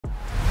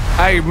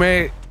Hey,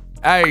 man.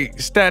 Hey,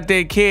 start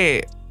that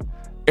kid.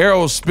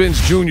 Errol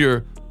Spence Jr.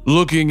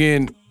 looking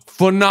in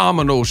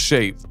phenomenal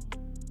shape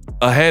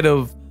ahead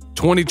of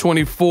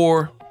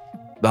 2024,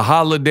 the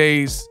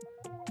holidays,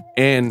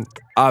 and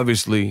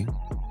obviously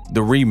the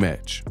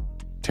rematch,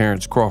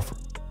 Terence Crawford.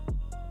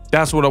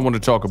 That's what I want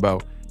to talk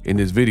about in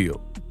this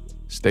video.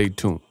 Stay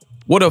tuned.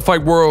 What up,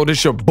 Fight World?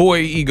 It's your boy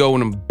Ego,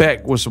 and I'm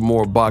back with some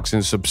more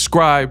boxing.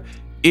 Subscribe.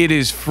 It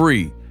is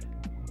free.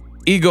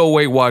 Ego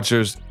Weight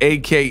Watchers,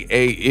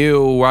 aka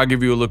Ill, where I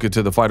give you a look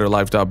into the fighter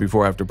lifestyle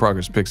before after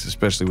progress picks,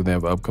 especially when they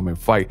have an upcoming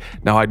fight.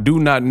 Now, I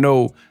do not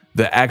know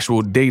the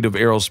actual date of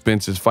Errol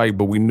Spence's fight,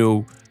 but we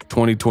knew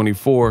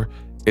 2024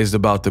 is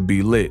about to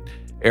be lit.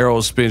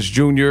 Errol Spence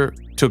Jr.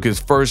 took his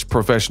first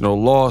professional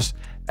loss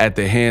at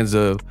the hands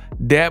of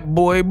that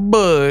boy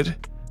bud,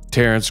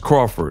 Terence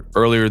Crawford,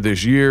 earlier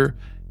this year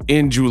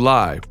in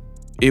July.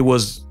 It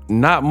was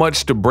not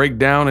much to break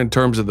down in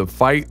terms of the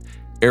fight.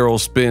 Errol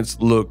Spence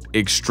looked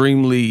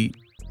extremely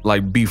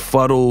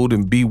befuddled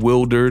and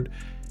bewildered.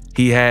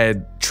 He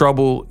had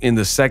trouble in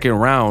the second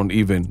round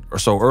even, or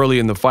so early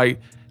in the fight,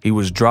 he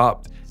was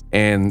dropped,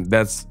 and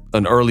that's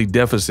an early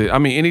deficit. I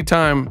mean,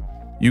 anytime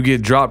you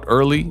get dropped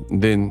early,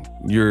 then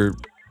you're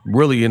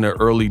really in an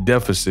early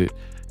deficit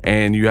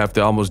and you have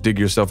to almost dig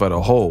yourself out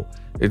a hole.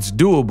 It's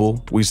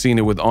doable. We've seen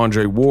it with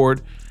Andre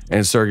Ward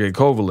and Sergey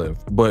Kovalev,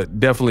 but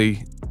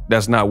definitely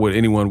that's not what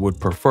anyone would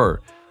prefer.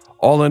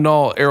 All in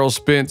all, Errol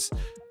Spence,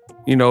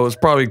 it's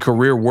probably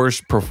career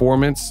worst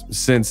performance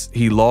since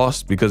he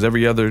lost, because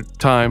every other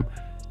time,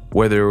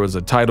 whether it was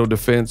a title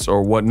defense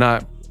or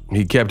whatnot,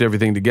 he kept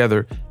everything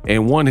together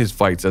and won his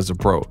fights as a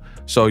pro.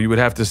 So you would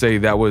have to say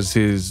that was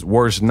his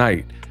worst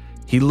night.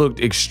 He looked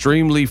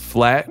extremely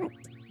flat,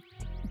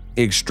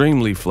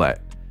 extremely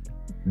flat.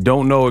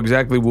 Don't know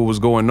exactly what was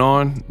going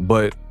on,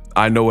 but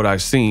I know what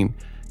I've seen.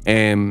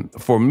 And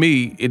for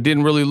me, it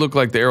didn't really look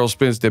like the Errol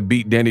Spence that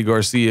beat Danny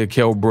Garcia,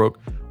 Kell Brook,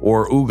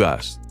 or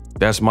Ugas.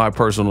 That's my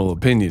personal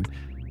opinion.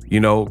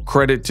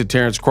 Credit to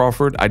Terence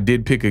Crawford. I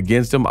did pick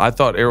against him. I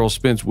thought Errol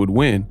Spence would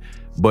win,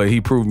 but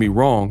he proved me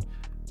wrong.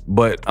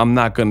 But I'm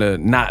not gonna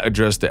not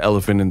address the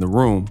elephant in the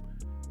room.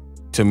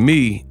 To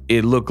me,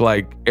 it looked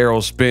like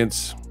Errol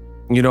Spence,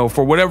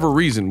 for whatever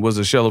reason, was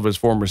a shell of his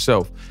former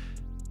self.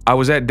 I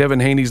was at Devin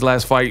Haney's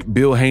last fight.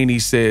 Bill Haney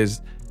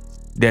says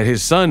that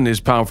his son is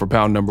pound for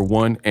pound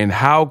 #1. And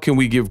how can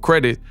we give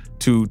credit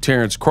to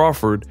Terence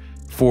Crawford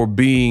for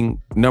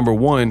being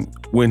 #1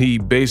 when he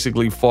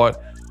basically fought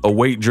a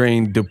weight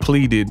drain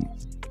depleted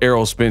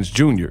Errol Spence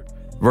Jr.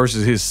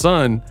 versus his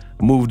son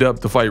moved up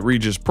to fight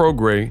Regis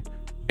Prograis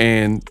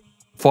and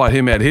fought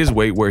him at his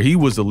weight where he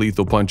was a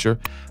lethal puncher.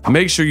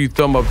 Make sure you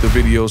thumb up the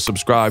video,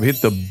 subscribe,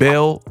 hit the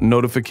bell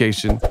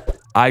notification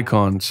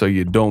icon so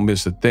you don't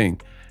miss a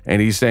thing.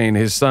 And he's saying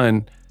his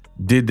son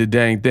did the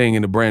dang thing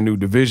in a brand new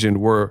division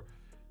where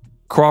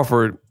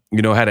Crawford,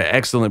 had an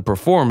excellent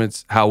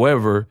performance.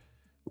 However,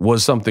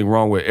 was something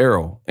wrong with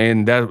Errol?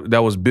 And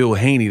that was Bill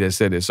Haney that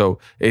said it. So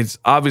it's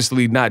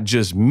obviously not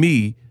just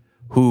me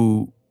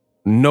who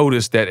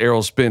noticed that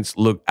Errol Spence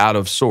looked out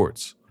of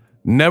sorts.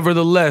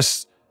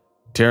 Nevertheless,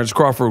 Terence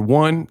Crawford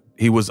won.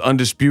 He was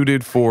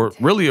undisputed for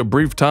really a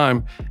brief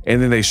time, and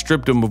then they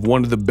stripped him of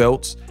one of the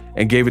belts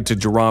and gave it to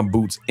Jerron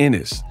Boots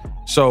Ennis.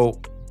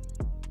 So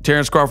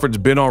Terence Crawford's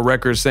been on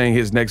record saying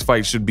his next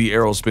fight should be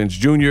Errol Spence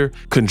Jr.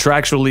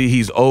 Contractually,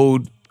 he's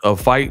owed a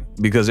fight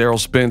because Errol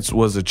Spence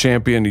was a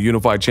champion, a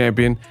unified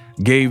champion,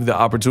 gave the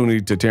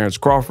opportunity to Terence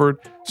Crawford.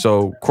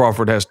 So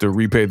Crawford has to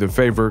repay the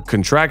favor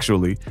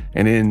contractually.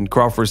 And then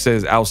Crawford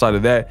says outside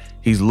of that,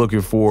 he's looking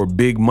for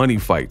big money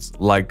fights,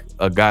 like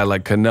a guy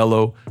like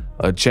Canelo,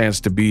 a chance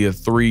to be a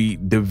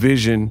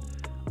 3-division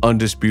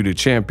undisputed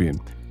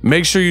champion.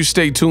 Make sure you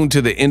stay tuned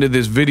to the end of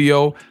this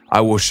video.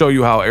 I will show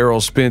you how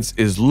Errol Spence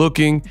is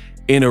looking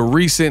in a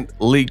recent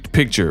leaked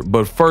picture.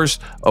 But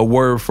first, a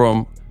word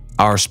from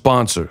our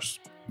sponsors.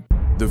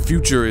 The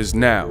future is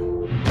now.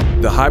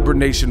 The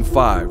Hibernation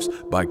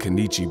 5s by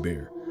Kenichi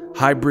Bear.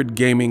 Hybrid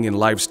gaming and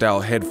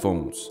lifestyle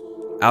headphones.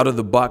 Out of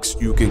the box,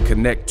 you can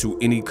connect to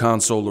any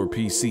console or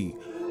PC.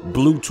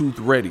 Bluetooth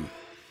ready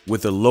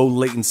with a low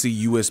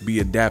latency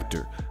USB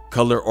adapter,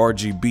 color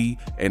RGB,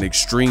 and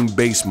extreme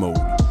bass mode.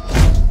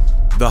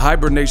 The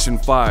Hibernation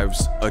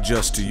 5s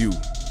adjust to you.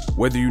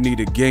 Whether you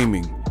need a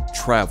gaming,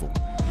 travel,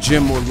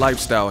 gym, or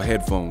lifestyle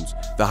headphones,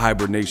 the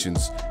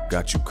Hibernations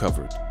got you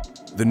covered.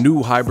 The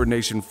new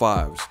Hibernation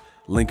 5s,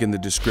 link in the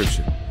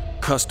description.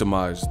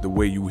 Customize the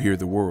way you hear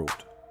the world.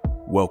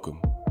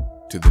 Welcome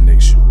to the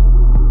nation.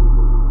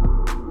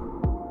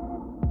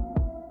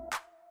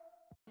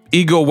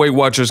 Ego Weight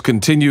Watchers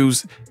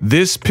continues.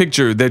 This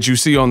picture that you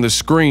see on the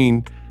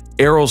screen,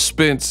 Errol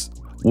Spence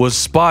was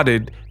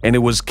spotted and it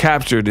was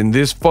captured in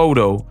this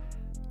photo.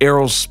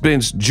 Errol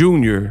Spence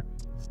Jr.,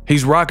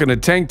 he's rocking a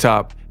tank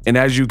top, and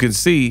as you can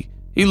see,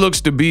 he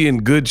looks to be in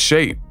good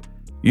shape.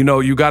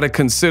 You got to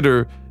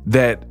consider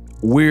that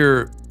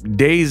we're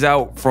days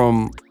out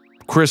from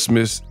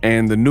Christmas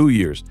and the New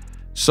Year's.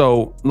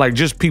 So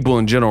just people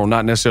in general,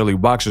 not necessarily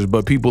boxers,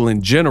 but people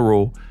in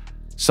general,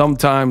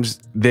 sometimes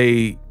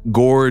they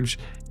gorge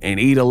and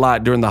eat a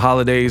lot during the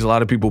holidays. A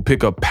lot of people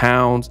pick up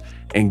pounds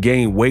and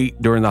gain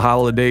weight during the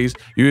holidays.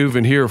 You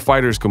even hear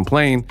fighters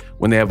complain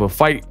when they have a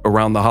fight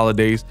around the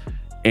holidays,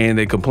 and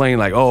they complain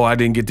like, oh, I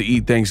didn't get to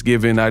eat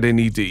Thanksgiving. I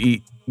didn't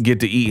get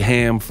to eat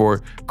ham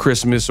for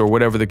Christmas or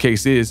whatever the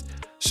case is.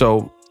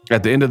 So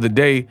at the end of the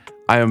day,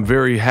 I am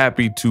very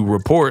happy to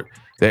report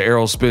that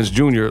Errol Spence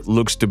Jr.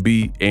 looks to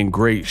be in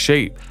great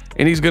shape,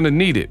 and he's going to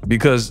need it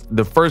because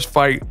the first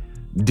fight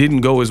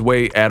didn't go his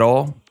way at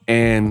all.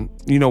 And,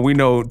 you know, we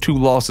know 2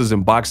 losses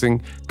in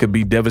boxing could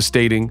be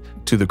devastating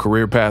to the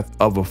career path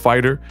of a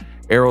fighter.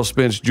 Errol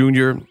Spence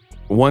Jr.,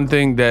 one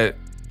thing that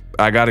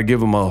I got to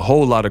give him a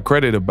whole lot of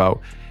credit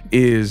about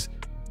is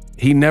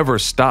he never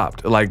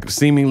stopped. Like,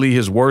 seemingly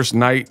his worst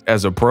night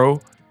as a pro,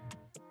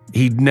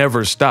 he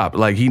never stopped.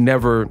 Like, he's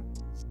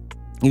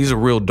a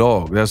real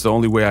dog. That's the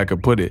only way I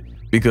could put it,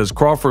 because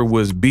Crawford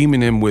was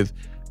beaming him with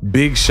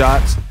big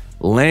shots,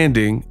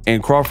 landing,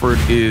 and Crawford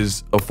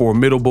is a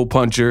formidable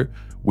puncher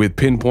with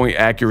pinpoint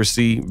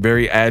accuracy,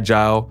 very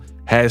agile,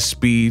 has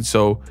speed.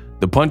 So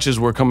the punches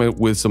were coming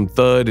with some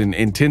thud and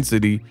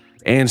intensity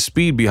and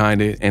speed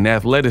behind it and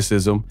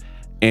athleticism.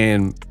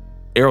 And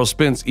Errol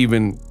Spence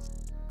even,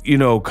 you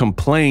know,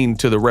 complained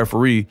to the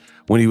referee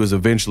when he was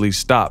eventually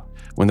stopped,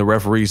 when the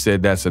referee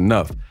said that's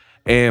enough.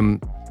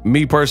 And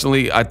me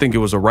personally, I think it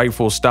was a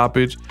rightful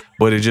stoppage,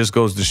 but it just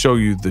goes to show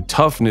you the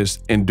toughness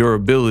and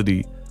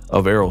durability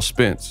of Errol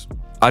Spence.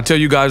 I tell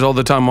you guys all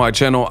the time on my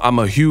channel, I'm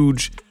a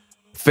huge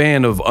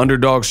fan of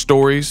underdog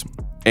stories,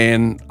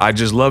 and I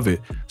just love it.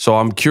 So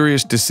I'm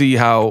curious to see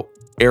how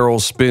Errol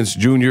Spence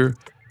Jr.,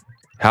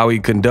 how he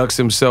conducts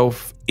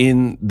himself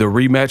in the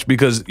rematch,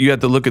 because you have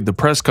to look at the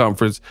press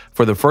conference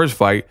for the first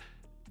fight.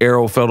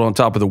 Errol felt on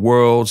top of the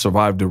world,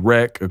 survived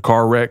a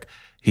car wreck.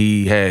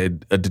 He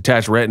had a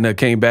detached retina,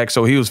 came back,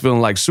 so he was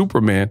feeling like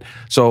Superman.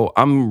 So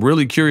I'm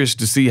really curious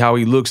to see how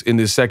he looks in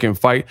this second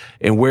fight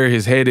and where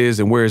his head is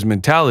and where his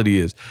mentality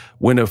is.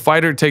 When a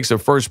fighter takes a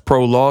first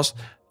pro loss,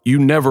 you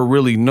never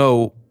really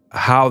know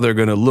how they're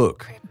going to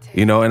look,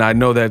 you know, and I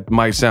know that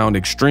might sound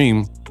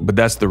extreme, but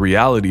that's the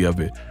reality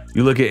of it.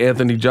 You look at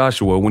Anthony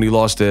Joshua when he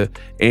lost to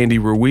Andy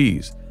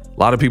Ruiz. A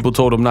lot of people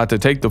told him not to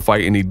take the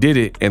fight, and he did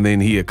it, and then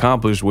he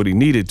accomplished what he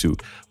needed to.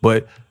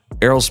 But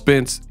Errol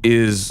Spence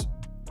is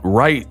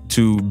right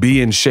to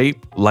be in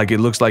shape like it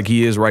looks like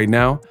he is right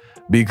now,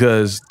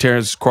 because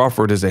Terence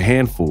Crawford is a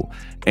handful.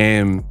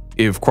 And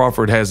if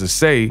Crawford has a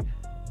say,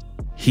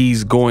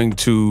 he's going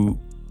to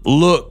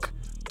look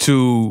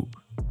to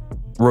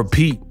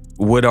repeat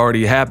what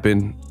already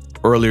happened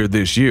earlier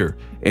this year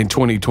in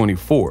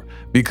 2024,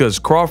 because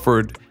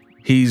Crawford,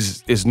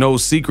 it's no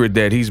secret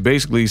that he's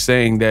basically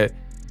saying that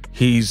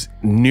he's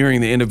nearing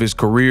the end of his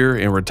career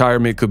and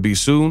retirement could be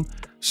soon.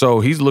 So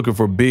he's looking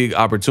for big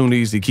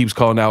opportunities. He keeps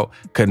calling out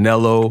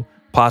Canelo,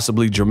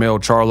 possibly Jermell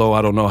Charlo.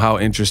 I don't know how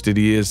interested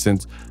he is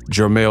since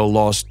Jermell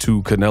lost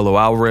to Canelo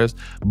Alvarez.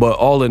 But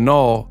all in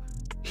all,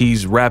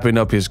 he's wrapping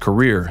up his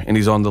career and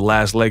he's on the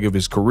last leg of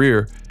his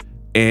career,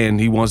 and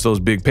he wants those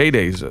big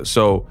paydays.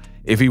 So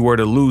if he were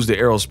to lose to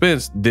Errol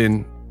Spence,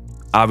 then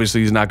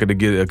obviously he's not going to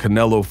get a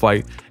Canelo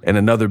fight and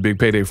another big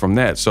payday from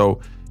that. So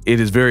it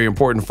is very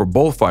important for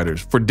both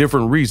fighters for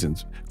different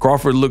reasons.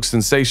 Crawford looked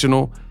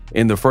sensational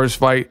in the first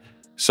fight,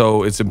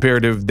 so it's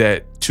imperative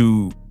that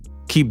to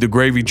keep the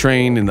gravy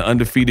train and the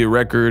undefeated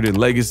record and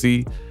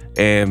legacy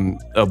and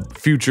a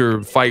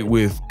future fight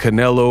with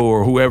Canelo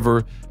or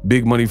whoever,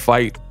 big money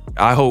fight,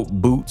 I hope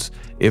boots,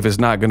 if it's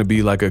not going to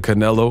be like a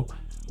Canelo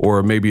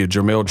or maybe a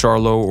Jermell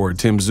Charlo or a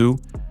Tim Tszyu.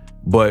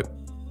 But,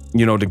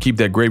 you know, to keep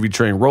that gravy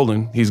train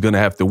rolling, he's going to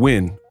have to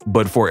win.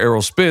 But for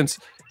Errol Spence,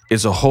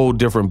 it's a whole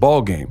different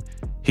ball game.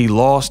 He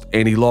lost,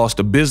 and he lost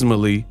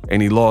abysmally,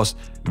 and he lost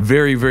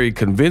very, very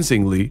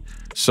convincingly.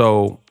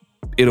 So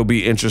it'll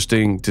be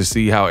interesting to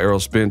see how Errol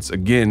Spence,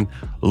 again,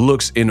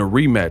 looks in a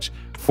rematch.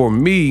 For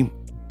me,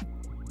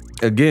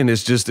 again,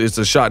 it's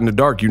a shot in the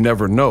dark. You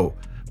never know.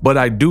 But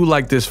I do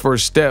like this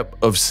first step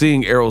of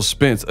seeing Errol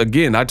Spence.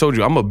 Again, I told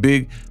you, I'm a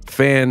big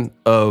fan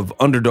of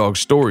underdog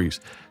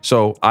stories.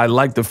 So I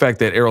like the fact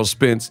that Errol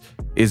Spence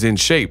is in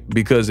shape,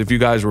 because if you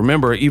guys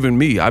remember, even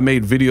me, I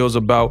made videos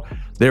about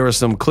there were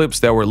some clips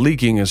that were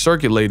leaking and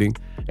circulating,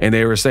 and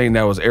they were saying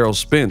that was Errol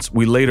Spence.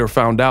 We later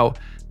found out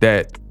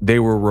that they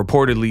were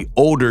reportedly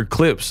older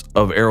clips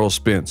of Errol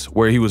Spence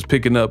where he was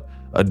picking up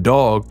a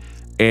dog,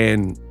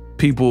 and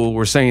people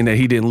were saying that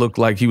he didn't look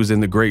like he was in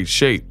the great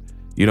shape.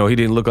 You know, he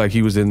didn't look like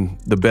he was in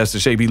the best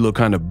of shape. He looked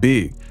kind of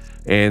big.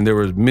 And there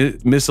was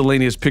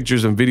miscellaneous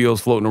pictures and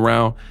videos floating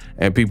around,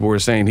 and people were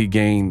saying he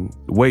gained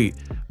weight.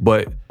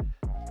 But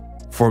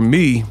for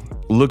me,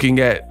 looking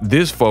at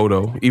this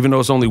photo, even though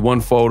it's only one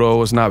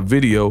photo, it's not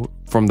video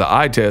from the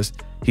eye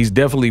test, he's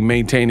definitely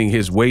maintaining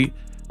his weight.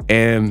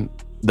 And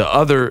the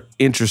other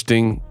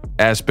interesting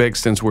aspect,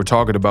 since we're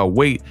talking about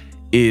weight,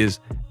 is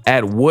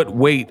at what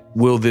weight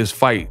will this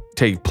fight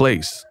take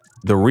place,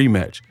 the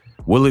rematch?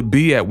 Will it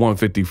be at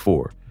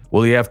 154?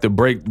 Will he have to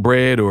break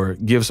bread or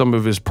give some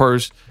of his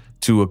purse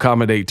to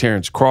accommodate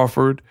Terence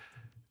Crawford?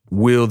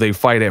 Will they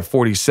fight at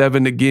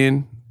 47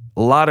 again?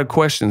 A lot of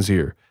questions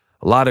here.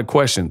 A lot of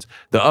questions.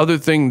 The other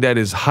thing that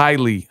is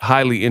highly,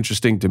 highly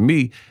interesting to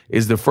me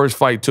is the first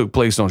fight took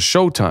place on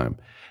Showtime,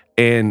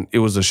 and it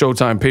was a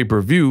Showtime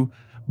pay-per-view,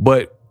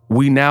 but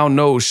we now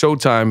know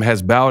Showtime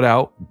has bowed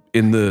out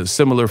in the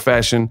similar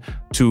fashion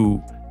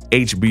to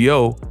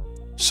HBO,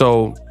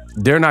 so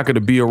they're not going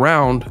to be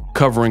around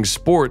covering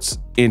sports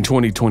in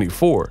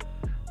 2024.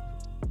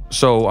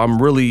 So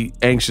I'm really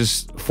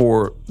anxious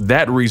for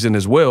that reason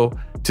as well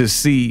to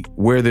see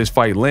where this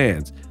fight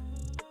lands.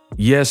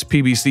 Yes,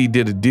 PBC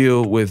did a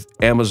deal with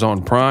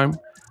Amazon Prime.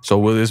 So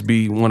will this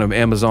be one of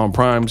Amazon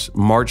Prime's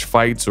March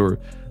fights or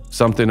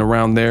something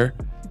around there?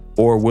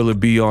 Or will it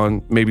be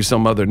on maybe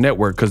some other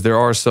network? Because there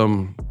are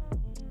some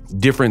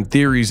different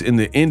theories in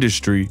the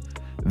industry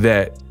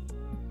that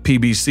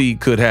PBC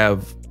could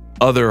have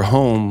another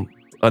home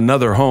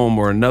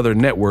or another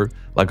network,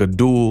 like a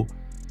dual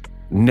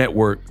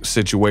network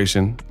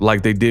situation,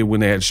 like they did when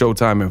they had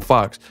Showtime and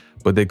Fox,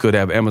 but they could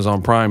have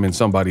Amazon Prime and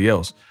somebody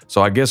else.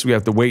 So I guess we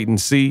have to wait and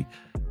see.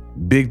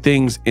 Big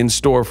things in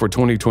store for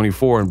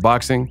 2024 in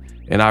boxing,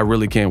 and I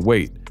really can't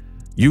wait.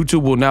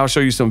 YouTube will now show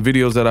you some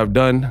videos that I've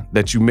done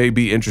that you may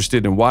be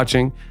interested in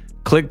watching.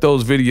 Click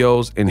those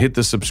videos and hit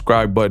the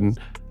subscribe button.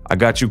 I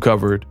got you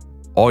covered.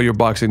 All your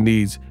boxing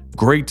needs.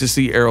 Great to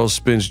see Errol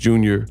Spence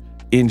Jr.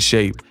 in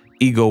shape.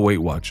 Ego Weight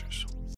Watchers.